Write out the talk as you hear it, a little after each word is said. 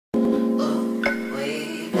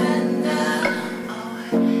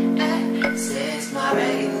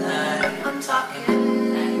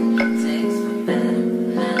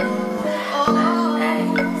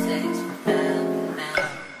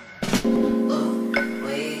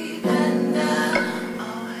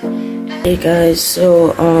Hey guys,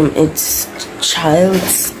 so it's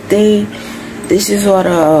Child's Day. This is what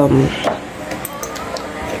I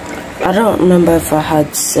don't remember if I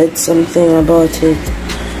had said something about it,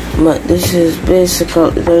 but this is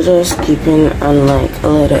basically they're just keeping on like a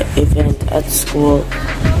little event at school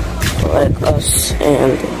like us,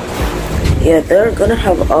 and yeah, they're gonna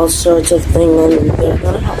have all sorts of things, and they're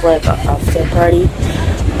gonna have like an after party,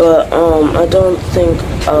 but I don't think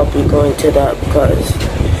I'll be going to that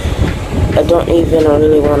because I don't even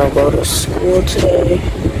really want to go to school today.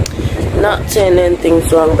 Not saying anything's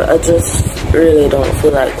wrong, but I just really don't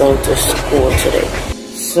feel like going to school today.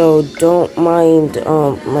 So don't mind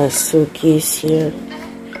my suitcase here.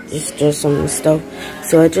 It's just some stuff.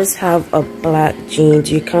 So I just have a black jeans.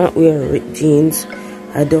 You can't wear ripped jeans.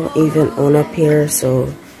 I don't even own a pair,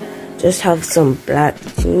 so just have some black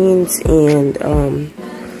jeans and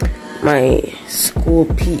my school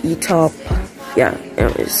PE top. Yeah,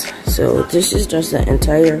 anyways, so this is just the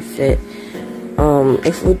entire fit.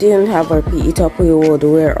 If we didn't have our PE top, we would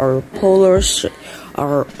wear our polo shirt,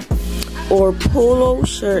 or polo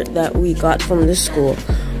shirt that we got from the school,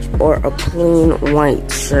 or a plain white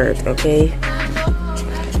shirt, okay?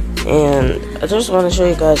 And I just want to show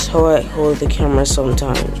you guys how I hold the camera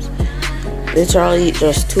sometimes. Literally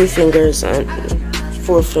just 2 fingers and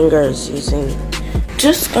 4 fingers using.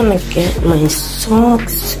 Just gonna get my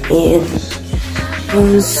socks in. I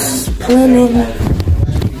was planning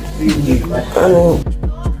on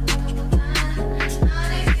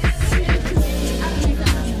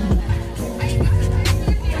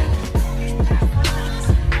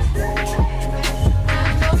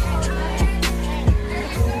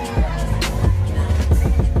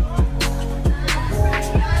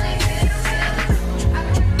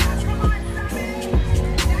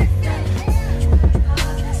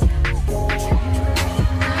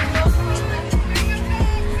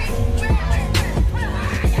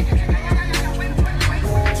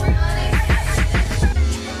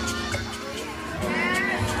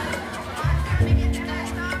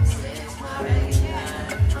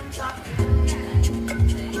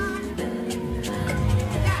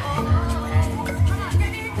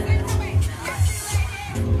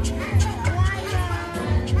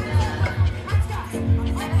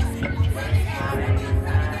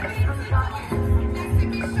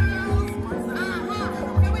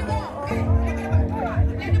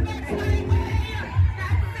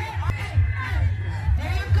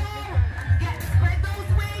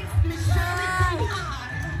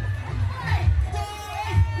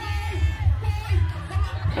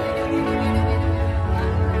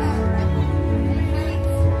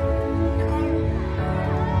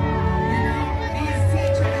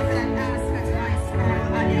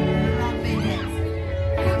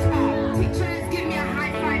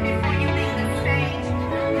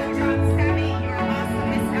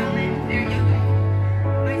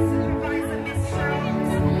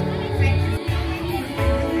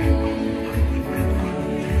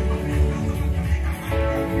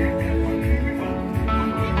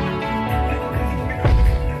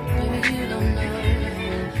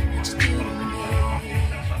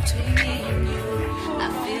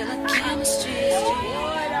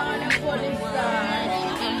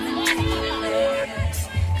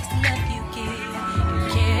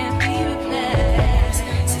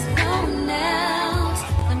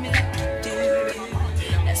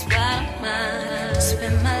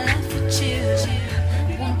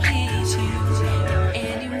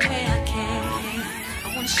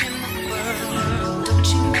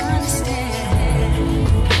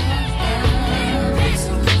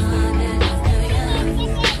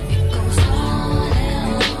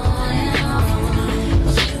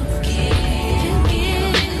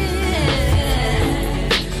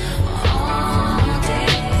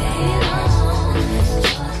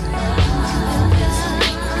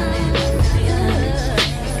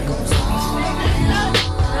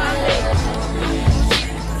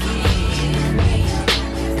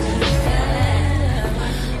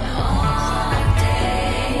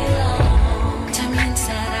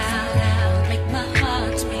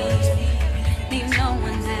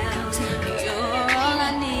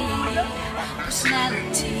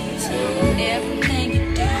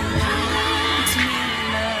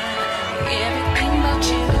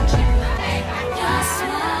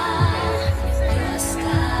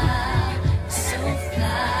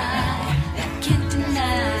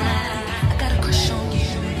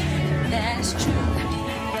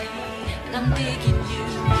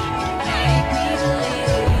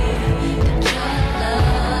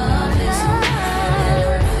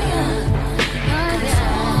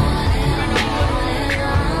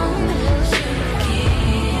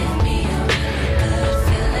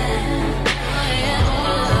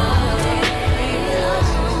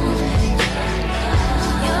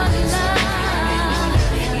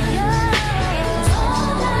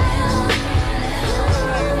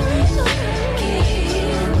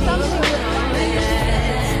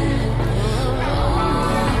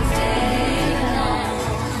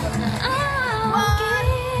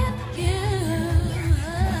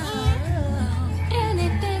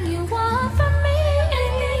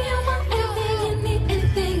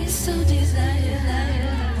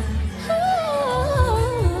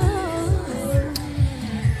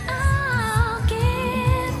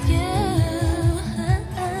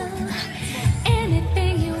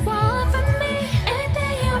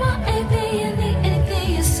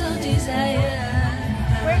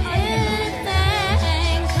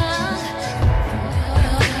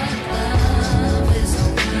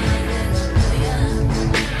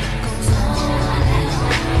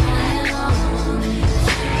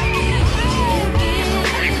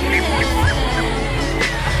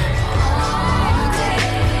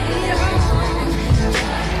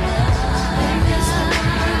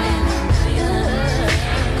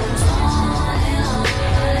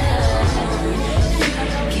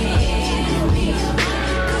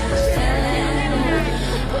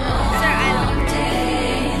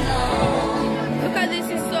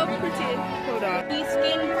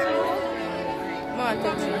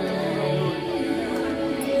text me.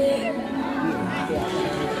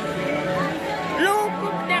 Look,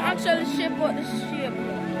 they actually shape out the shape.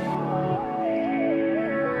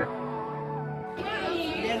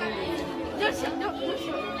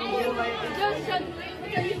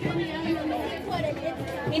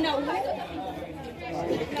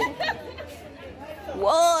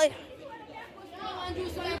 What?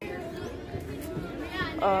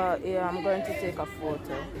 Yeah, I'm going to take a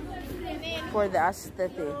photo for the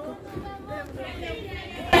aesthetic.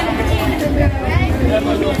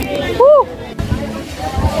 Woo!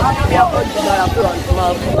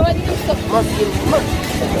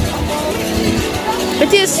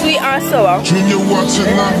 It is sweet and sour.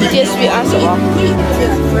 It is sweet and sour.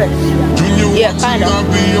 Yeah, kind of.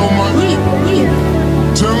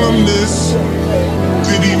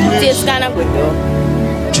 It is kind of good though.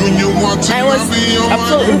 I was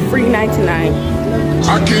absolutely $3.99.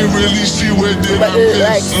 I can't really see where they but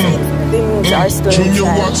like things are still Junior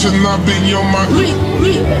watching not be on my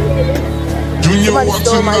Junior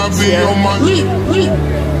watching not be on my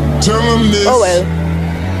tell him this. Oh well.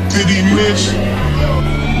 Did he miss?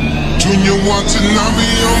 Junior watching not be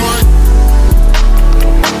on my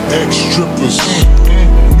ex-strippers,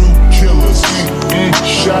 new killers,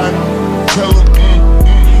 shot, tell him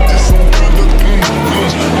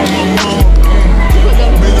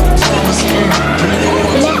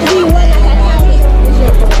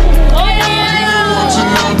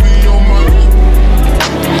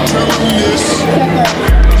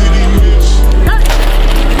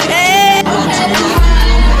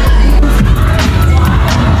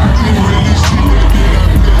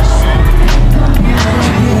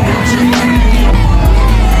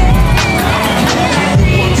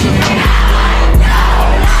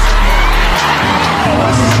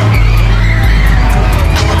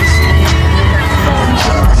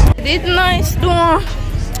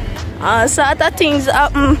all sort of things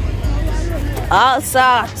happen. All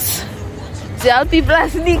sorts. See how people are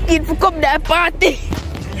sneaking to come to that party.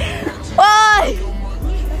 Why?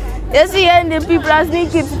 You see how the people are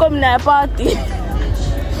sneaking to come to that party.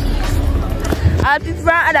 All people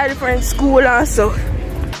from other different schools also.